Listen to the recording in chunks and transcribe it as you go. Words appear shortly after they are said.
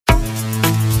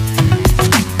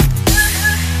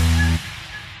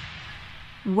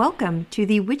Welcome to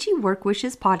the Witchy Work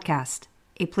Wishes podcast,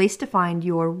 a place to find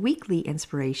your weekly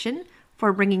inspiration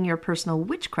for bringing your personal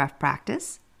witchcraft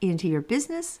practice into your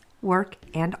business, work,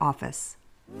 and office.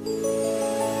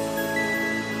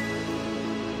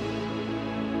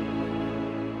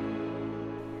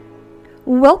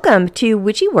 Welcome to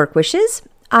Witchy Work Wishes.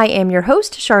 I am your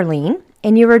host, Charlene,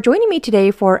 and you are joining me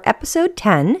today for episode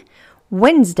 10.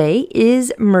 Wednesday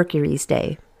is Mercury's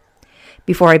Day.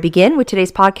 Before I begin with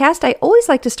today's podcast, I always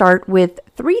like to start with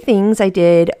 3 things I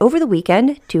did over the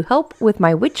weekend to help with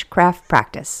my witchcraft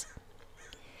practice.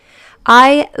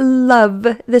 I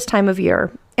love this time of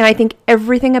year, and I think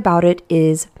everything about it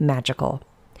is magical.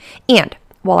 And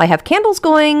while I have candles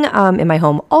going in my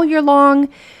home all year long,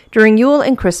 during Yule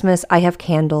and Christmas, I have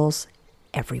candles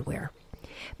everywhere.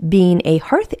 Being a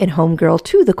hearth and home girl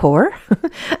to the core,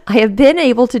 I have been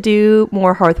able to do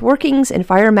more hearth workings and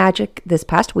fire magic this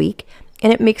past week,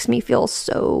 and it makes me feel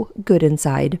so good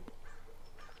inside.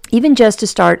 Even just to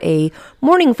start a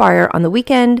morning fire on the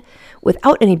weekend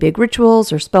without any big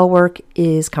rituals or spell work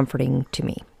is comforting to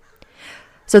me.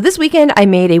 So this weekend, I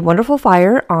made a wonderful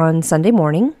fire on Sunday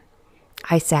morning.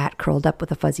 I sat curled up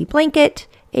with a fuzzy blanket,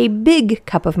 a big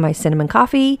cup of my cinnamon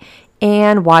coffee,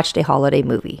 and watched a holiday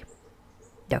movie.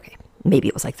 Okay, maybe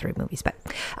it was like 3 movies, but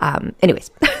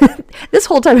anyways, this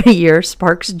whole time of year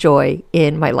sparks joy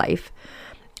in my life.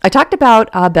 I talked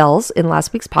about bells in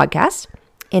last week's podcast,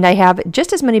 and I have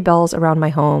just as many bells around my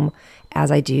home as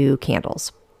I do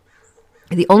candles.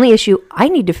 The only issue I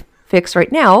need to fix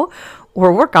right now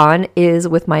or work on is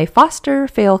with my foster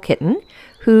fail kitten,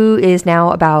 who is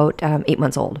now about 8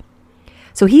 months old.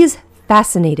 So he is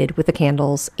fascinated with the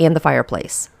candles and the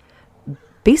fireplace,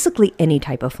 basically any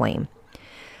type of flame.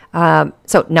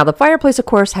 So now the fireplace, of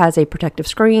course, has a protective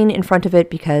screen in front of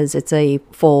it because it's a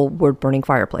full wood-burning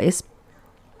fireplace.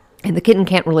 And the kitten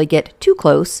can't really get too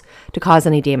close to cause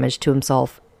any damage to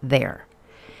himself there.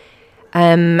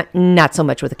 Not so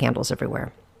much with the candles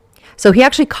everywhere. So he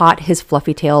actually caught his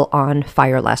fluffy tail on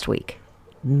fire last week.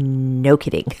 No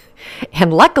kidding.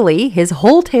 And luckily, his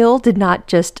whole tail did not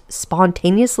just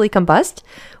spontaneously combust,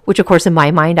 which of course in my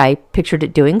mind I pictured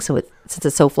it doing since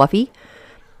it's so fluffy.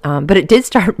 But it did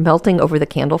start melting over the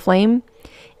candle flame.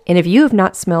 And if you have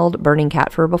not smelled burning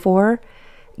cat fur before,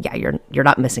 yeah, you're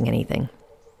not missing anything.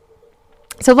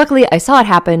 So luckily I saw it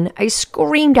happen. I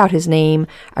screamed out his name.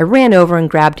 I ran over and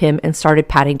grabbed him and started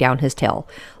patting down his tail.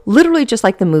 Literally just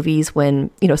like the movies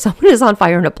when, someone is on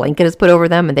fire and a blanket is put over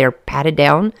them and they're patted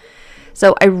down.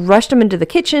 So I rushed him into the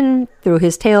kitchen, threw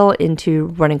his tail into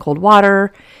running cold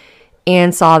water,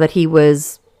 and saw that he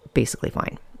was basically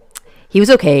fine. He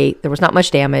was okay. There was not much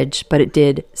damage, but it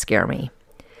did scare me.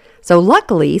 So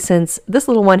luckily, since this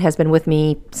little one has been with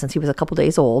me since he was a couple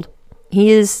days old,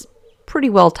 he is pretty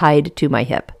well tied to my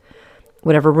hip.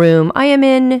 Whatever room I am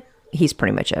in, he's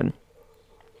pretty much in.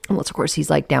 Unless, of course, he's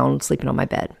like down sleeping on my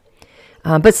bed.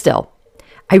 But still,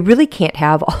 I really can't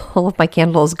have all of my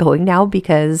candles going now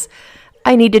because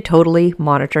I need to totally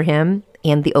monitor him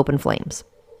and the open flames.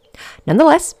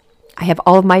 Nonetheless, I have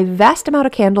all of my vast amount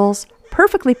of candles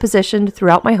perfectly positioned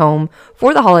throughout my home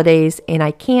for the holidays, and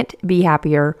I can't be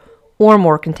happier or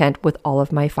more content with all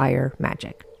of my fire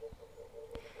magic.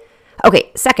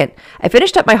 Okay, second, I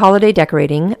finished up my holiday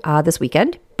decorating this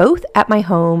weekend, both at my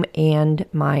home and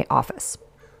my office.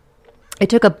 It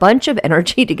took a bunch of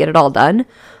energy to get it all done,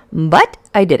 but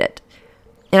I did it.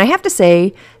 And I have to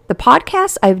say, the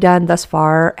podcasts I've done thus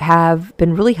far have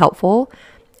been really helpful,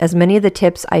 as many of the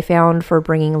tips I found for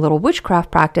bringing a little witchcraft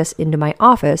practice into my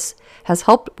office has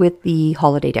helped with the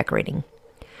holiday decorating.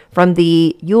 From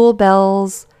the Yule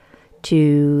bells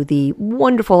to the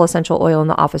wonderful essential oil in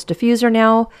the office diffuser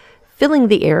now, filling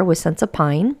the air with scents of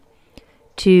pine,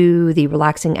 to the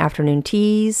relaxing afternoon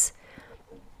teas.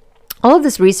 All of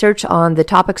this research on the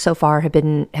topics so far have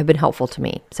been helpful to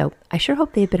me. So I sure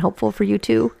hope they've been helpful for you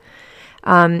too.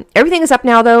 Everything is up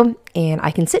now though, and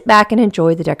I can sit back and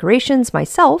enjoy the decorations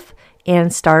myself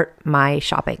and start my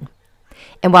shopping.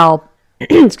 And while,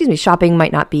 shopping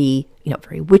might not be,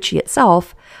 very witchy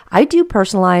itself, I do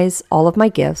personalize all of my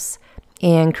gifts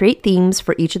and create themes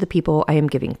for each of the people I am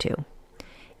giving to.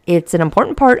 It's an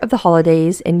important part of the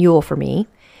holidays and Yule for me,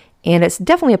 and it's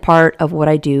definitely a part of what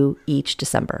I do each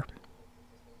December.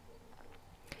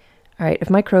 All right, if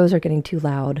my crows are getting too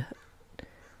loud,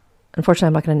 unfortunately,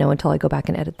 I'm not going to know until I go back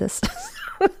and edit this.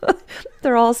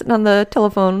 They're all sitting on the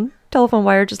telephone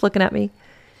wire just looking at me.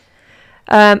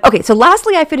 Okay, so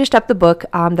lastly, I finished up the book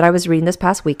that I was reading this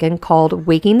past weekend called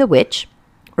Waking the Witch,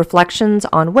 Reflections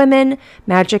on Women,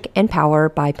 Magic, and Power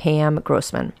by Pam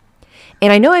Grossman.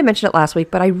 And I know I mentioned it last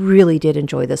week, but I really did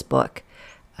enjoy this book.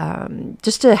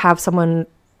 Just to have someone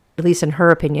at least in her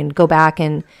opinion, go back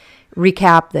and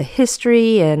recap the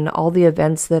history and all the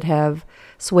events that have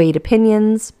swayed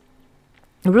opinions,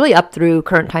 really up through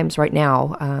current times right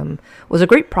now, was a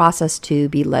great process to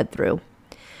be led through.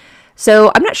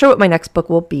 So I'm not sure what my next book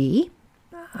will be.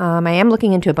 I am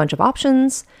looking into a bunch of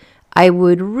options. I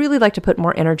would really like to put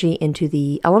more energy into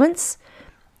the elements,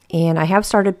 and I have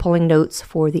started pulling notes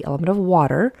for the element of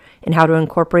water and how to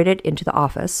incorporate it into the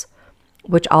office,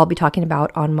 which I'll be talking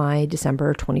about on my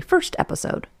December 21st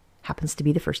episode. Happens to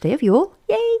be the first day of Yule.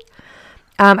 Yay!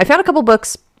 I found a couple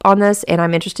books on this, and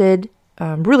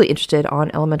I'm really interested on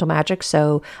elemental magic,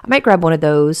 so I might grab one of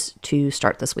those to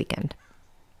start this weekend.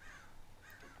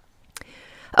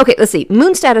 Okay, let's see.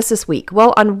 Moon status this week.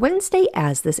 Well, on Wednesday,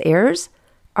 as this airs,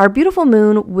 our beautiful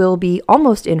moon will be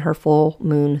almost in her full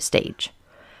moon stage.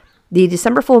 The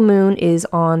December full moon is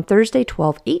on Thursday,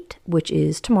 12/8, which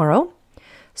is tomorrow.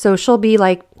 So she'll be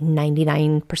like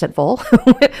 99% full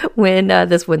when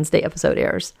this Wednesday episode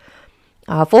airs.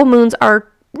 Full moons are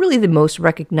really the most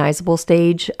recognizable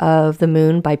stage of the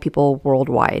moon by people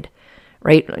worldwide,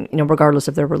 right? Regardless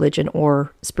of their religion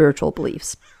or spiritual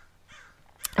beliefs.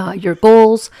 Your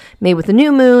goals made with the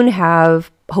new moon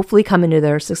have hopefully come into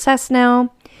their success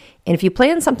now. And if you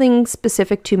plan something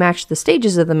specific to match the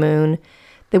stages of the moon,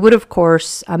 they would, of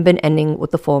course, been ending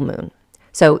with the full moon.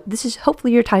 So this is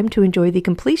hopefully your time to enjoy the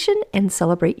completion and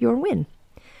celebrate your win.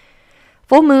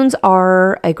 Full moons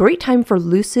are a great time for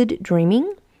lucid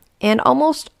dreaming and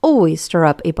almost always stir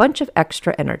up a bunch of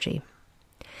extra energy.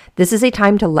 This is a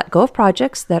time to let go of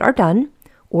projects that are done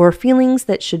or feelings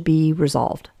that should be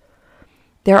resolved.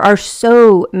 There are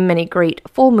so many great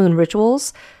full moon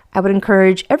rituals. I would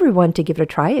encourage everyone to give it a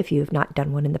try if you have not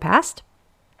done one in the past.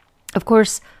 Of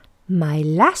course, my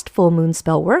last full moon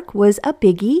spell work was a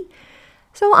biggie,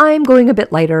 so I'm going a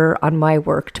bit lighter on my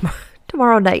work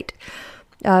tomorrow night.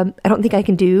 I don't think I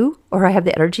can do, or I have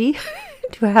the energy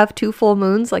to have 2 full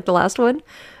moons like the last one,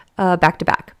 back to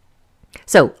back.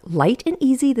 So light and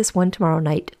easy this one tomorrow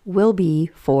night will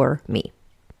be for me.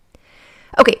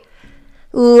 Okay,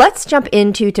 let's jump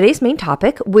into today's main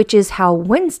topic, which is how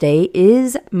Wednesday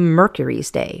is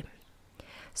Mercury's day.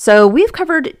 So we've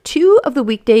covered 2 of the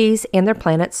weekdays and their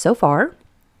planets so far.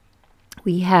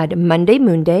 We had Monday,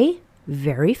 Moon Day,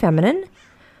 very feminine,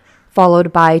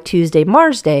 followed by Tuesday,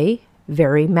 Mars Day,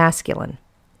 very masculine.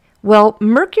 Well,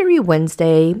 Mercury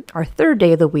Wednesday, our 3rd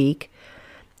day of the week,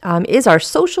 is our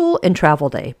social and travel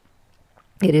day.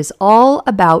 It is all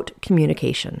about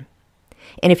communication.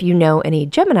 And if you know any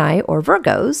Gemini or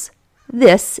Virgos,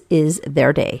 this is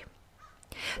their day.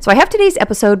 So I have today's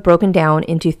episode broken down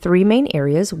into 3 main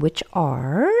areas, which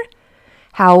are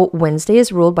how Wednesday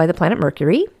is ruled by the planet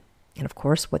Mercury, and of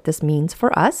course what this means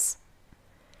for us,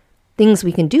 things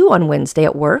we can do on Wednesday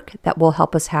at work that will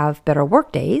help us have better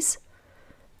work days,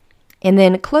 and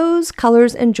then clothes,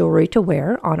 colors, and jewelry to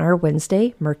wear on our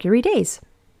Wednesday Mercury days.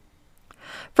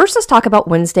 First, let's talk about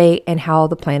Wednesday and how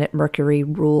the planet Mercury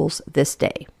rules this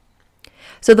day.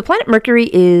 So the planet Mercury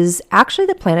is actually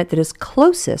the planet that is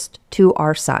closest to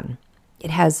our sun. It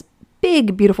has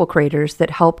big, beautiful craters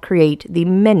that help create the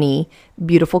many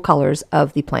beautiful colors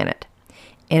of the planet.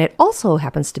 And it also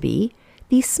happens to be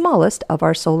the smallest of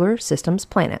our solar system's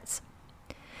planets.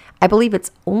 I believe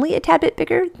it's only a tad bit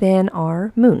bigger than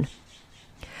our moon.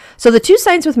 So the 2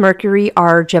 signs with Mercury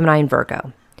are Gemini and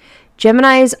Virgo.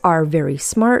 Geminis are very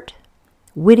smart,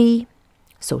 witty,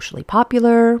 socially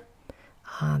popular.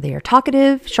 They are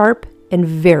talkative, sharp, and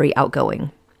very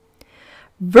outgoing.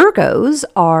 Virgos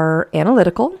are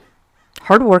analytical,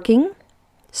 hardworking,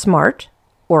 smart,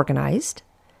 organized,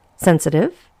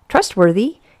 sensitive,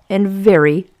 trustworthy, and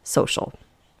very social.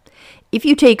 If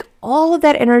you take all of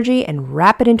that energy and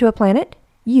wrap it into a planet,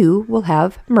 you will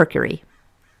have Mercury.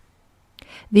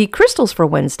 The crystals for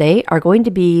Wednesday are going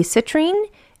to be Citrine,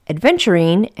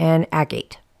 Aventurine, and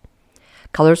Agate.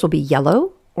 Colors will be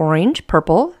yellow, orange,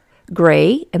 purple,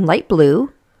 gray, and light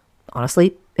blue.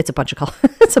 Honestly, it's a bunch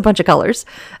of colors.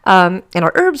 And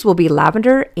our herbs will be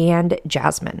lavender and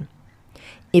jasmine.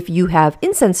 If you have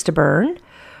incense to burn,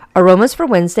 aromas for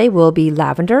Wednesday will be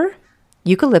lavender,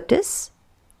 eucalyptus,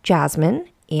 jasmine,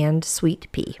 and sweet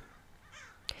pea.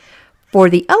 For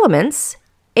the elements,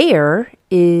 air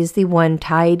is the one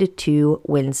tied to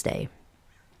Wednesday.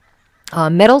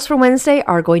 Metals for Wednesday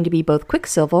are going to be both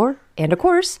quicksilver and, of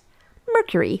course,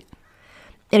 mercury.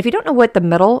 And if you don't know what the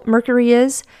metal mercury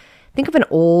is, think of an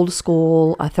old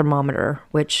school thermometer,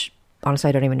 which honestly,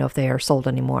 I don't even know if they are sold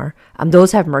anymore.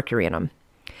 Those have mercury in them.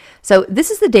 So this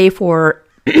is the day for,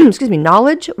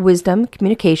 knowledge, wisdom,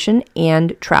 communication,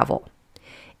 and travel.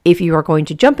 If you are going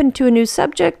to jump into a new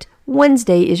subject,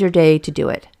 Wednesday is your day to do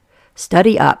it.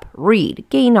 Study up, read,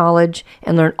 gain knowledge,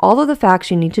 and learn all of the facts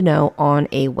you need to know on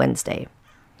a Wednesday.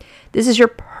 This is your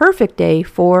perfect day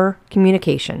for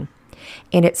communication.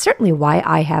 And it's certainly why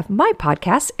I have my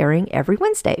podcast airing every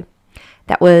Wednesday.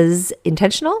 That was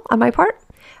intentional on my part.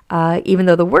 Even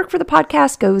though the work for the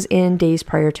podcast goes in days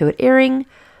prior to it airing,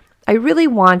 I really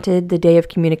wanted the day of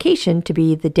communication to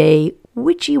be the day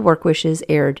witchy work wishes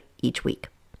aired each week.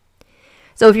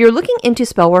 So if you're looking into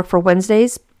spell work for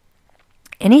Wednesdays,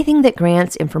 anything that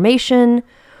grants information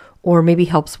or maybe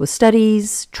helps with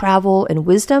studies, travel, and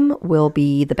wisdom will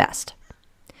be the best.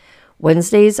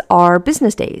 Wednesdays are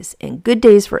business days and good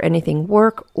days for anything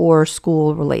work or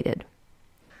school related.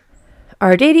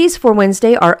 Our deities for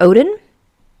Wednesday are Odin,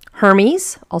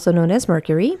 Hermes, also known as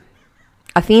Mercury,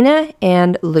 Athena,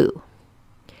 and Lu.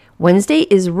 Wednesday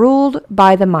is ruled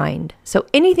by the mind, so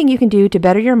anything you can do to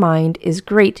better your mind is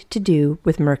great to do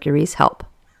with Mercury's help.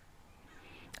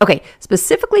 Okay,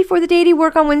 specifically for the deity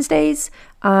work on Wednesdays,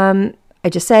 I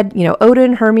just said,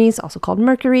 Odin, Hermes, also called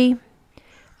Mercury,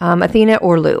 Athena,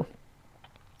 or Lu.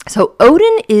 So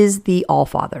Odin is the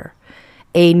Allfather,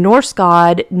 a Norse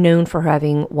god known for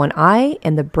having one eye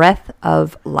and the breath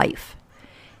of life.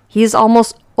 He is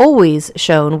almost always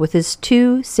shown with his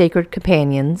two sacred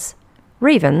companions,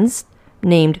 ravens,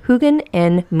 named Hugin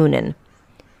and Munin,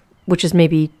 which is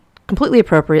maybe completely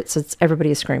appropriate since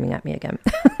everybody is screaming at me again.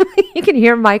 You can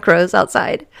hear my crows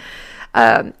outside.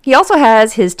 He also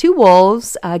has his two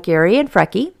wolves, Gary and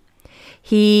Freki.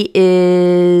 He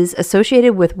is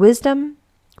associated with wisdom,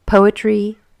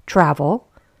 poetry, travel,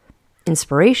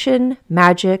 inspiration,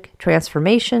 magic,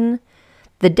 transformation,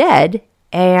 the dead,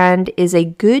 and is a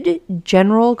good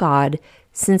general god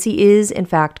since he is in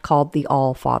fact called the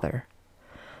All-Father.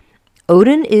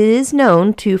 Odin is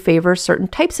known to favor certain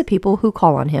types of people who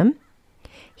call on him.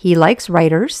 He likes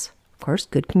writers, of course,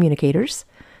 good communicators.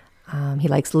 He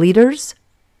likes leaders,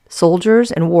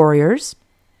 soldiers and warriors,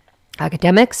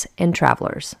 academics, and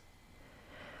travelers.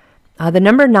 The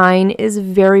number 9 is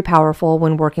very powerful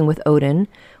when working with Odin,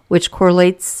 which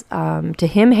correlates to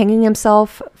him hanging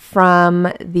himself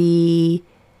from the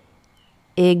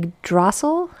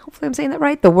Yggdrasil, hopefully I'm saying that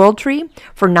right, the world tree,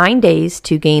 for 9 days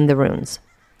to gain the runes.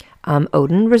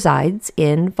 Odin resides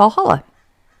in Valhalla.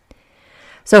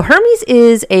 So Hermes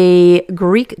is a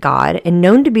Greek god and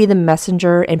known to be the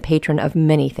messenger and patron of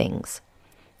many things.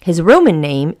 His Roman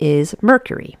name is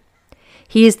Mercury.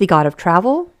 He is the god of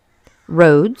travel,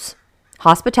 roads,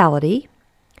 hospitality,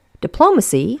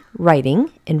 diplomacy,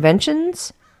 writing,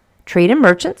 inventions, trade and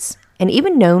merchants, and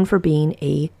even known for being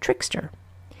a trickster.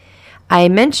 I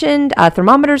mentioned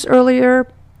thermometers earlier.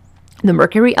 The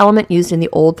mercury element used in the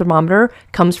old thermometer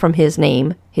comes from his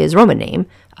name, his Roman name,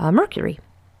 Mercury.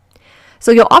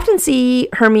 So you'll often see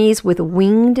Hermes with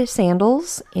winged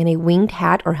sandals and a winged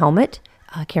hat or helmet,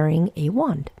 carrying a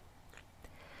wand.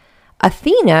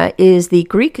 Athena is the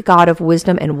Greek god of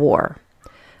wisdom and war,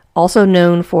 also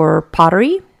known for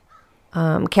pottery,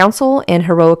 counsel, and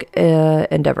heroic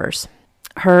endeavors.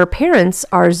 Her parents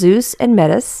are Zeus and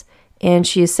Metis, and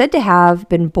she is said to have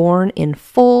been born in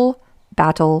full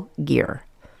battle gear.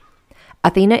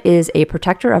 Athena is a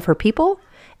protector of her people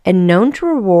and known to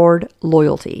reward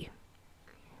loyalty.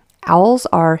 Owls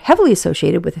are heavily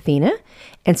associated with Athena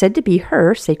and said to be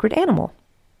her sacred animal.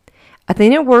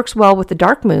 Athena works well with the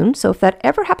dark moon, so if that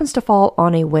ever happens to fall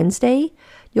on a Wednesday,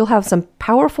 you'll have some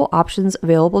powerful options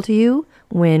available to you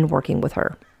when working with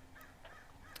her.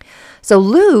 So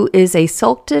Lu is a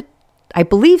Celtic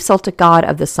god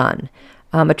of the sun,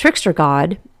 a trickster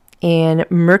god, and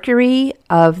Mercury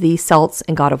of the Celts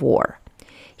and god of war.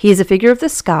 He is a figure of the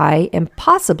sky and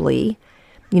possibly,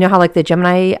 you know how like the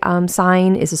Gemini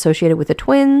sign is associated with the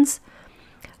twins?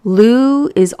 Lu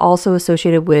is also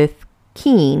associated with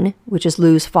Keen, which is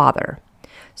Lu's father.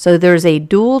 So there's a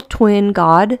dual twin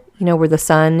god, where the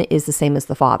son is the same as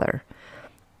the father.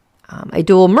 A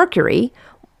dual Mercury,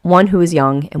 one who is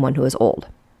young and one who is old.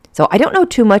 So I don't know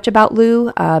too much about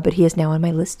Lu, but he is now on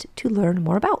my list to learn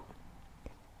more about.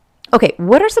 Okay,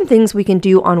 what are some things we can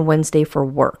do on Wednesday for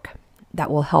work that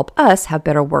will help us have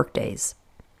better work days?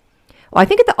 Well, I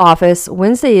think at the office,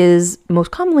 Wednesday is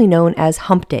most commonly known as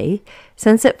hump day,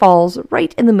 since it falls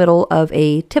right in the middle of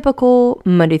a typical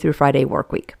Monday through Friday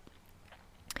work week.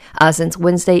 Since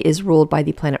Wednesday is ruled by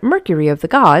the planet Mercury of the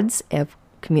gods of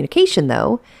communication,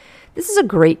 though, this is a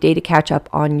great day to catch up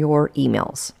on your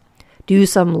emails. Do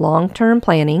some long-term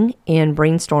planning and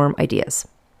brainstorm ideas.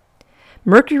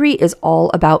 Mercury is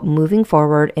all about moving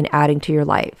forward and adding to your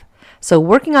life. So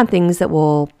working on things that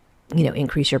will,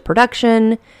 increase your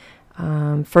production,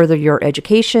 further your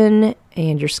education,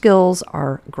 and your skills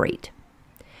are great.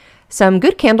 Some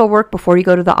good candle work before you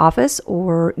go to the office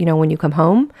or, when you come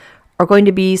home are going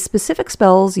to be specific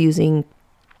spells using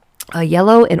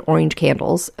yellow and orange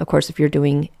candles. Of course, if you're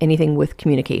doing anything with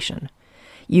communication,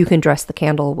 you can dress the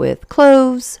candle with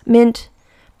cloves, mint,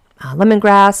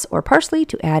 lemongrass, or parsley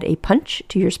to add a punch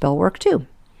to your spell work too.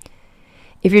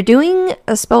 If you're doing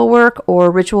a spell work or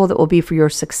ritual that will be for your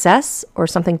success or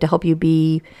something to help you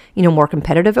be, more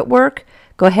competitive at work,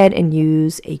 go ahead and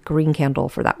use a green candle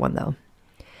for that one though.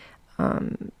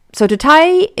 So to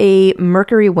tie a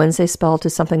Mercury Wednesday spell to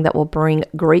something that will bring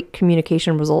great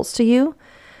communication results to you,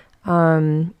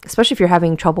 especially if you're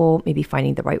having trouble maybe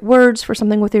finding the right words for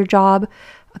something with your job,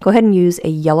 go ahead and use a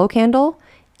yellow candle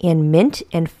and mint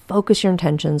and focus your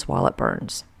intentions while it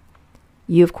burns.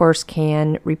 You, of course,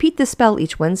 can repeat this spell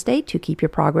each Wednesday to keep your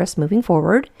progress moving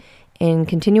forward and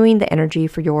continuing the energy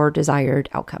for your desired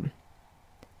outcome.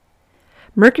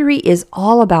 Mercury is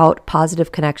all about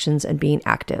positive connections and being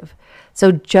active.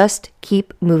 So just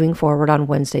keep moving forward on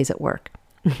Wednesdays at work.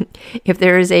 If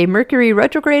there is a Mercury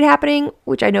retrograde happening,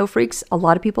 which I know freaks a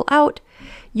lot of people out,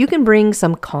 you can bring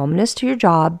some calmness to your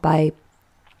job by,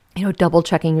 double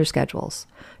checking your schedules,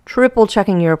 triple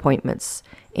checking your appointments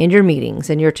and your meetings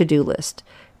and your to-do list.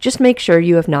 Just make sure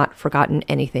you have not forgotten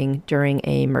anything during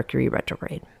a Mercury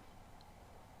retrograde.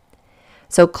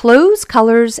 So clothes,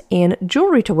 colors, and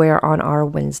jewelry to wear on our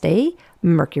Wednesday,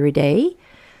 Mercury Day.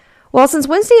 Well, since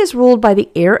Wednesday is ruled by the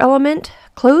air element,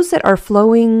 clothes that are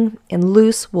flowing and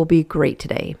loose will be great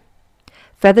today.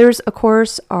 Feathers, of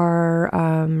course, are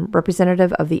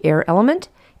representative of the air element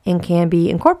and can be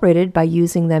incorporated by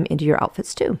using them into your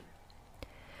outfits too.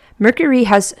 Mercury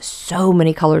has so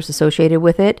many colors associated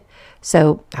with it,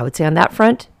 so I would say on that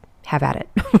front, have at it.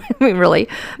 I mean, really.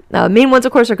 Main ones,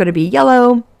 of course, are going to be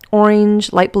yellow,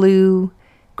 orange, light blue,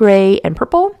 gray, and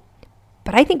purple,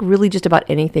 but I think really just about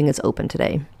anything is open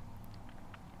today.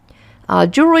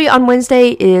 Jewelry on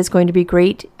Wednesday is going to be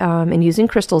great in using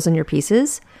crystals in your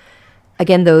pieces.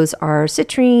 Again, those are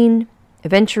citrine,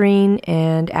 aventurine,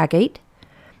 and agate.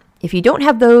 If you don't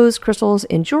have those crystals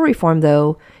in jewelry form,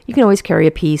 though, you can always carry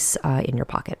a piece in your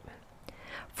pocket.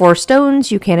 For stones,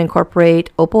 you can incorporate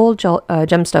opal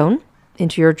gemstone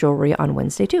into your jewelry on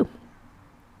Wednesday, too.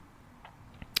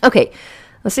 Okay,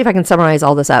 let's see if I can summarize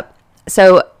all this up.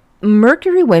 So,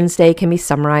 Mercury Wednesday can be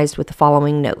summarized with the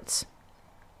following notes.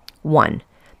 1.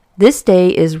 This day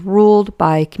is ruled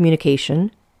by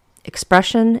communication,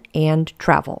 expression, and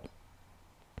travel.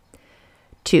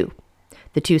 2.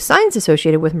 The two signs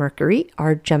associated with Mercury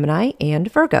are Gemini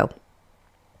and Virgo.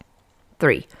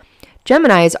 3.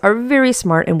 Geminis are very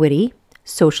smart and witty,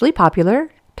 socially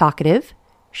popular, talkative,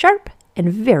 sharp,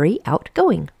 and very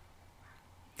outgoing.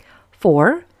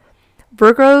 4.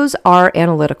 Virgos are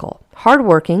analytical,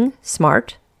 hardworking,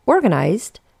 smart,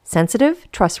 organized, sensitive,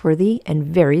 trustworthy, and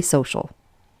very social.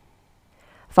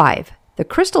 5. The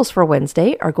crystals for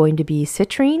Wednesday are going to be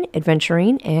citrine,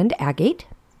 aventurine, and agate.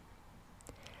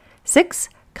 6.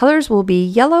 Colors will be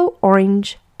yellow,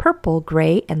 orange, purple,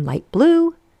 gray, and light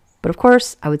blue. But of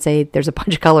course, I would say there's a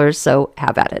bunch of colors, so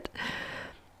have at it.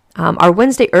 Our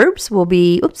Wednesday herbs will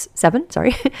be, 7,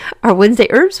 sorry. Our Wednesday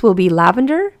herbs will be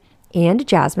lavender and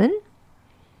jasmine.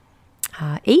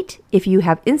 8, if you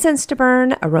have incense to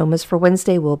burn, aromas for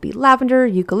Wednesday will be lavender,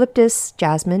 eucalyptus,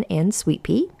 jasmine, and sweet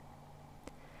pea.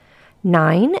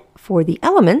 9, for the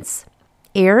elements,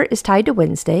 air is tied to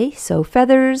Wednesday, so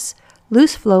feathers,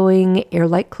 loose flowing,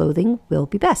 air-like clothing will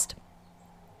be best.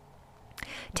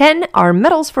 10, our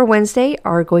metals for Wednesday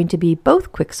are going to be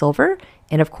both quicksilver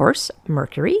and, of course,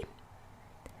 mercury.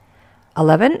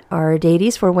 11, our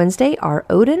deities for Wednesday are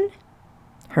Odin,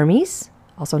 Hermes,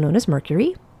 also known as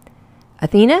Mercury,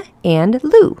 Athena, and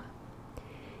Lu.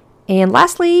 And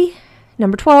lastly,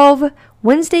 number 12,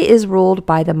 Wednesday is ruled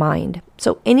by the mind.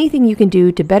 So anything you can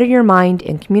do to better your mind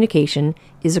and communication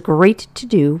is great to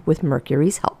do with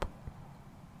Mercury's help.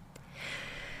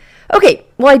 Okay,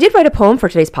 well, I did write a poem for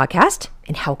today's podcast,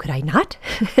 and how could I not,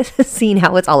 seeing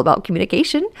how it's all about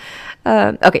communication?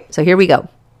 Okay, so here we go.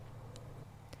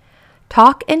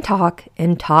 Talk and talk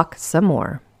and talk some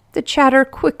more. The chatter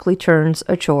quickly turns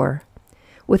a chore.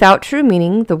 Without true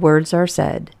meaning, the words are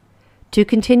said to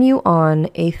continue on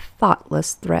a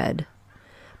thoughtless thread.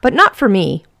 But not for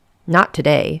me, not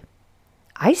today.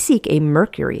 I seek a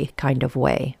Mercury kind of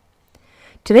way.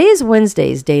 Today is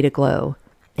Wednesday's day to glow,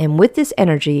 and with this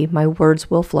energy my words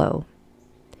will flow.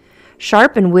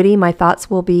 Sharp and witty my thoughts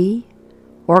will be,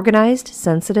 organized,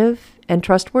 sensitive, and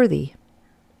trustworthy.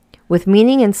 With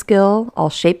meaning and skill I'll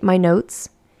shape my notes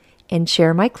and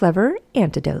share my clever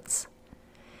antidotes.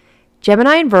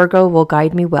 Gemini and Virgo will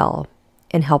guide me well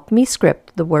and help me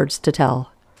script the words to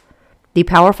tell. The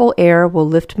powerful air will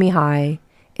lift me high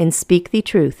and speak the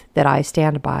truth that I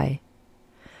stand by.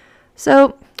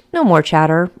 So, no more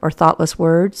chatter or thoughtless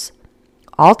words.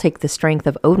 I'll take the strength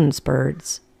of Odin's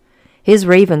birds. His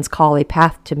ravens call a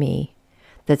path to me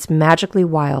that's magically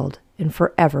wild and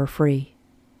forever free.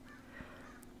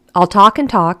 I'll talk and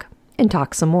talk and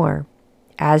talk some more,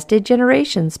 as did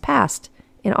generations past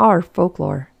in our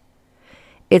folklore.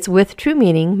 It's with true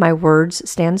meaning my words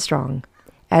stand strong,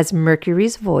 as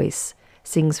Mercury's voice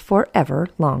sings forever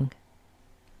long.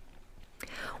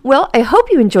 Well, I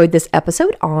hope you enjoyed this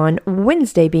episode on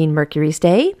Wednesday being Mercury's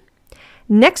Day.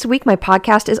 Next week, my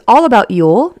podcast is all about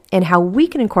Yule and how we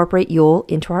can incorporate Yule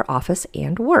into our office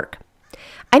and work.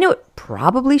 I know it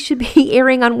probably should be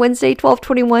airing on Wednesday,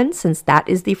 12/21, since that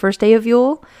is the first day of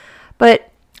Yule,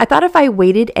 but I thought if I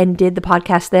waited and did the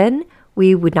podcast then,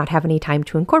 we would not have any time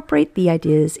to incorporate the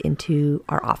ideas into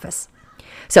our office.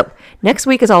 So next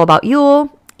week is all about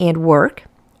Yule and work,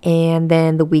 and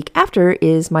then the week after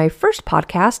is my first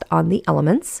podcast on the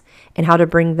elements and how to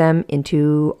bring them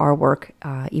into our work,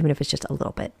 even if it's just a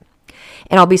little bit.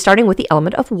 And I'll be starting with the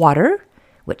element of water,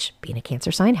 which being a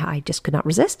Cancer sign, I just could not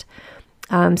resist.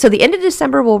 So the end of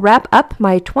December will wrap up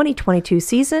my 2022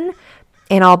 season,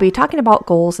 and I'll be talking about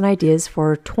goals and ideas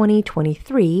for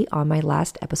 2023 on my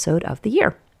last episode of the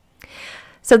year.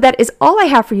 So that is all I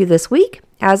have for you this week.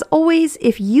 As always,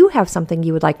 if you have something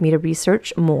you would like me to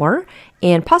research more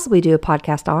and possibly do a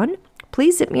podcast on,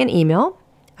 please send me an email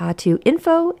to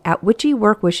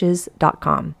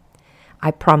info@wittyworkwishes.com. I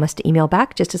promise to email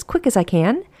back just as quick as I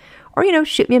can, or,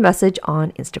 shoot me a message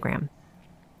on Instagram.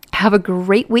 Have a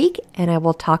great week, and I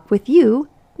will talk with you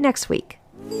next week.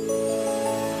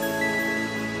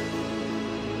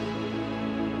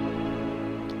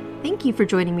 Thank you for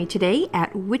joining me today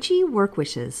at Witchy Work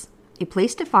Wishes, a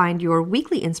place to find your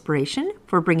weekly inspiration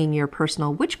for bringing your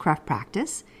personal witchcraft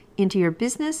practice into your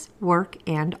business, work,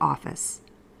 and office.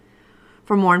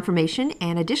 For more information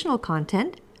and additional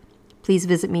content, please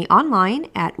visit me online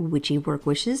at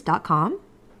wittyworkwishes.com.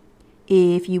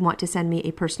 If you want to send me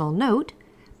a personal note,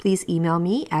 please email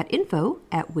me at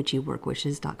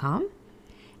info@wittyworkwishes.com.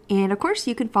 And of course,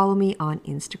 you can follow me on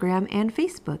Instagram and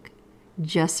Facebook.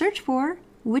 Just search for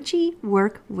Witchy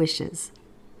Work Wishes.